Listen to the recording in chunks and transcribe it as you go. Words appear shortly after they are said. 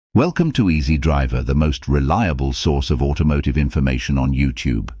Welcome to Easy Driver, the most reliable source of automotive information on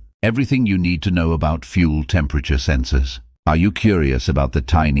YouTube. Everything you need to know about fuel temperature sensors. Are you curious about the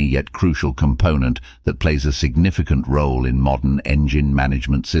tiny yet crucial component that plays a significant role in modern engine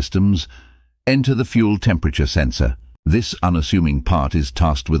management systems? Enter the fuel temperature sensor. This unassuming part is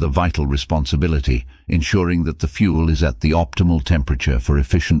tasked with a vital responsibility, ensuring that the fuel is at the optimal temperature for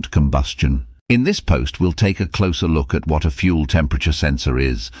efficient combustion. In this post, we'll take a closer look at what a fuel temperature sensor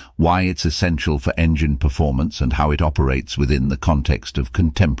is, why it's essential for engine performance, and how it operates within the context of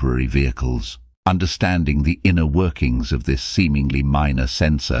contemporary vehicles. Understanding the inner workings of this seemingly minor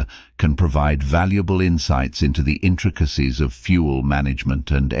sensor can provide valuable insights into the intricacies of fuel management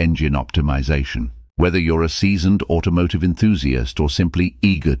and engine optimization. Whether you're a seasoned automotive enthusiast or simply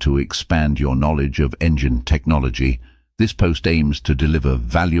eager to expand your knowledge of engine technology, this post aims to deliver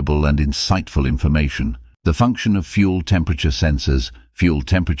valuable and insightful information. The function of fuel temperature sensors. Fuel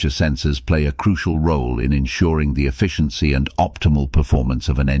temperature sensors play a crucial role in ensuring the efficiency and optimal performance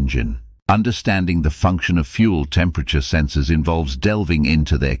of an engine. Understanding the function of fuel temperature sensors involves delving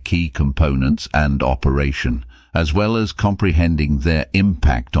into their key components and operation, as well as comprehending their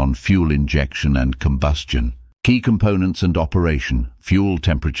impact on fuel injection and combustion. Key components and operation. Fuel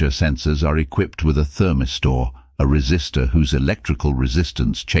temperature sensors are equipped with a thermistor, a resistor whose electrical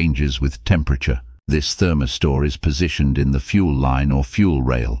resistance changes with temperature. This thermistor is positioned in the fuel line or fuel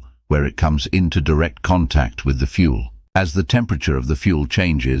rail, where it comes into direct contact with the fuel. As the temperature of the fuel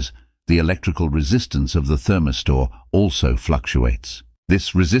changes, the electrical resistance of the thermistor also fluctuates.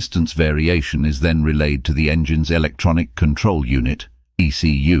 This resistance variation is then relayed to the engine's electronic control unit,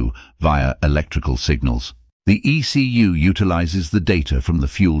 ECU, via electrical signals. The ECU utilizes the data from the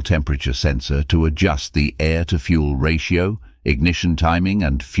fuel temperature sensor to adjust the air-to-fuel ratio, ignition timing,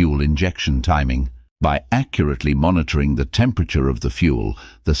 and fuel injection timing. By accurately monitoring the temperature of the fuel,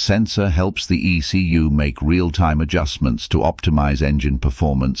 the sensor helps the ECU make real-time adjustments to optimize engine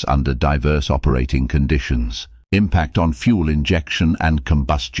performance under diverse operating conditions. Impact on fuel injection and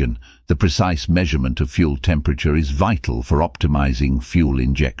combustion. The precise measurement of fuel temperature is vital for optimizing fuel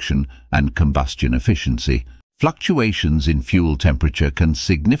injection and combustion efficiency. Fluctuations in fuel temperature can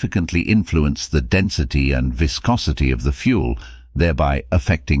significantly influence the density and viscosity of the fuel, thereby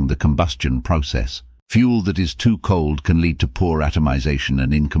affecting the combustion process. Fuel that is too cold can lead to poor atomization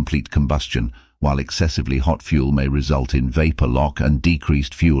and incomplete combustion, while excessively hot fuel may result in vapor lock and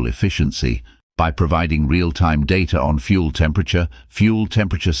decreased fuel efficiency. By providing real-time data on fuel temperature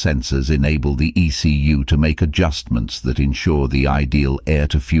sensors enable the ECU to make adjustments that ensure the ideal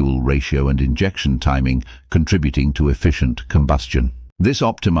air-to-fuel ratio and injection timing, contributing to efficient combustion. This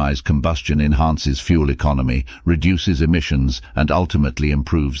optimized combustion enhances fuel economy, reduces emissions, and ultimately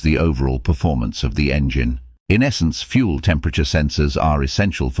improves the overall performance of the engine. In essence, fuel temperature sensors are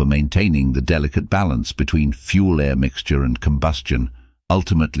essential for maintaining the delicate balance between fuel-air mixture and combustion,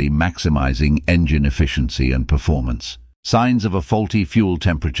 ultimately maximizing engine efficiency and performance. Signs of a faulty fuel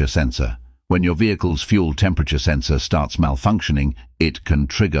temperature sensor. When your vehicle's fuel temperature sensor starts malfunctioning, it can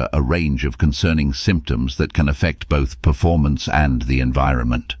trigger a range of concerning symptoms that can affect both performance and the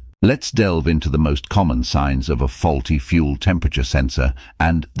environment. Let's delve into the most common signs of a faulty fuel temperature sensor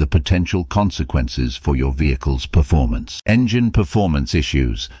and the potential consequences for your vehicle's performance. Engine performance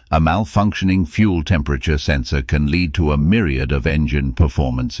issues. A malfunctioning fuel temperature sensor can lead to a myriad of engine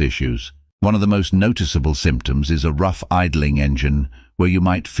performance issues. One of the most noticeable symptoms is a rough idling engine, where you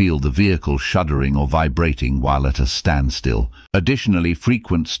might feel the vehicle shuddering or vibrating while at a standstill. Additionally,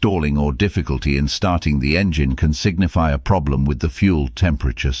 frequent stalling or difficulty in starting the engine can signify a problem with the fuel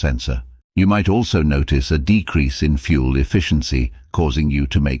temperature sensor. You might also notice a decrease in fuel efficiency, causing you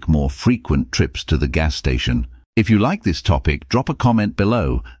to make more frequent trips to the gas station. If you like this topic, drop a comment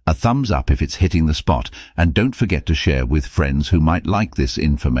below, a thumbs up if it's hitting the spot, and don't forget to share with friends who might like this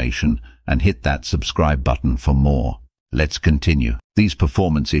information, and hit that subscribe button for more. Let's continue. These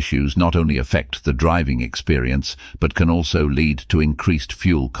performance issues not only affect the driving experience, but can also lead to increased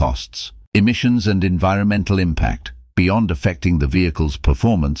fuel costs. Emissions and environmental impact. Beyond affecting the vehicle's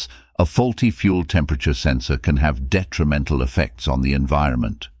performance, a faulty fuel temperature sensor can have detrimental effects on the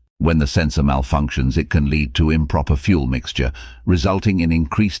environment. When the sensor malfunctions, it can lead to improper fuel mixture, resulting in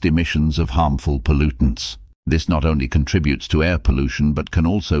increased emissions of harmful pollutants. This not only contributes to air pollution, but can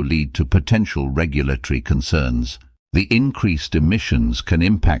also lead to potential regulatory concerns. The increased emissions can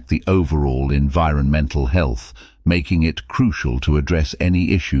impact the overall environmental health, making it crucial to address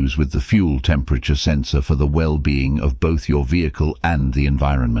any issues with the fuel temperature sensor for the well-being of both your vehicle and the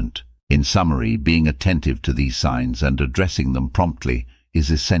environment. In summary, being attentive to these signs and addressing them promptly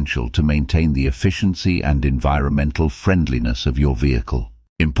is essential to maintain the efficiency and environmental friendliness of your vehicle.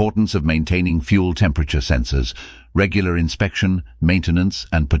 Importance of maintaining fuel temperature sensors. Regular inspection, maintenance,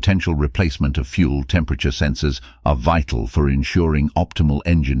 and potential replacement of fuel temperature sensors are vital for ensuring optimal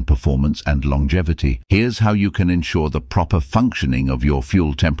engine performance and longevity. Here's how you can ensure the proper functioning of your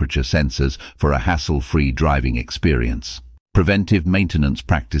fuel temperature sensors for a hassle-free driving experience. Preventive maintenance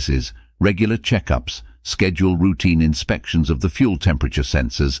practices. Regular checkups. Schedule routine inspections of the fuel temperature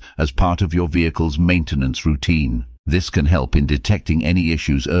sensors as part of your vehicle's maintenance routine. This can help in detecting any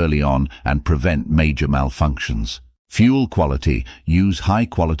issues early on and prevent major malfunctions. Fuel quality. Use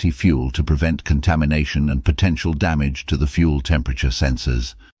high-quality fuel to prevent contamination and potential damage to the fuel temperature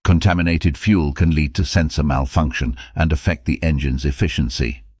sensors. Contaminated fuel can lead to sensor malfunction and affect the engine's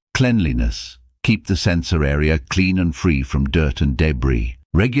efficiency. Cleanliness. Keep the sensor area clean and free from dirt and debris.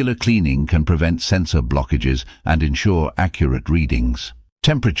 Regular cleaning can prevent sensor blockages and ensure accurate readings.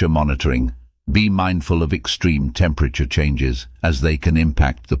 Temperature monitoring. Be mindful of extreme temperature changes, as they can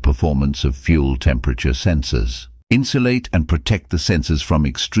impact the performance of fuel temperature sensors. Insulate and protect the sensors from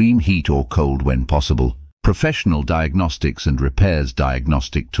extreme heat or cold when possible. Professional diagnostics and repairs.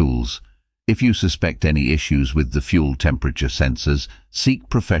 Diagnostic tools. If you suspect any issues with the fuel temperature sensors, seek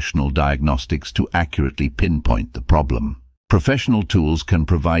professional diagnostics to accurately pinpoint the problem. Professional tools can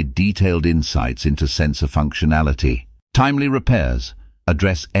provide detailed insights into sensor functionality. Timely repairs.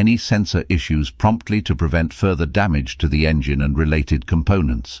 Address any sensor issues promptly to prevent further damage to the engine and related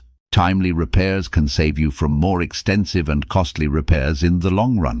components. Timely repairs can save you from more extensive and costly repairs in the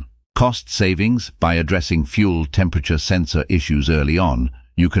long run. Cost savings. By addressing fuel temperature sensor issues early on,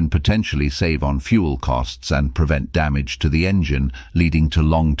 you can potentially save on fuel costs and prevent damage to the engine, leading to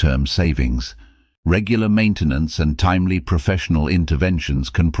long-term savings. Regular maintenance and timely professional interventions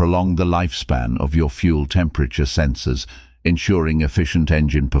can prolong the lifespan of your fuel temperature sensors, ensuring efficient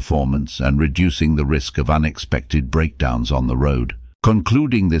engine performance and reducing the risk of unexpected breakdowns on the road.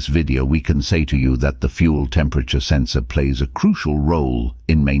 Concluding this video, we can say to you that the fuel temperature sensor plays a crucial role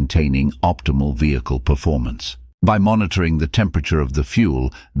in maintaining optimal vehicle performance. By monitoring the temperature of the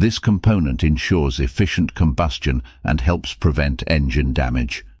fuel, this component ensures efficient combustion and helps prevent engine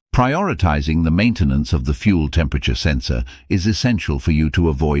damage. Prioritizing the maintenance of the fuel temperature sensor is essential for you to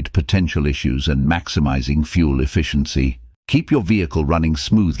avoid potential issues and maximizing fuel efficiency. Keep your vehicle running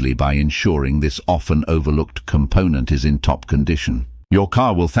smoothly by ensuring this often overlooked component is in top condition. Your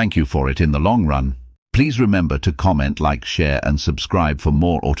car will thank you for it in the long run. Please remember to comment, like, share, and subscribe for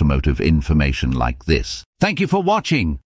more automotive information like this. Thank you for watching.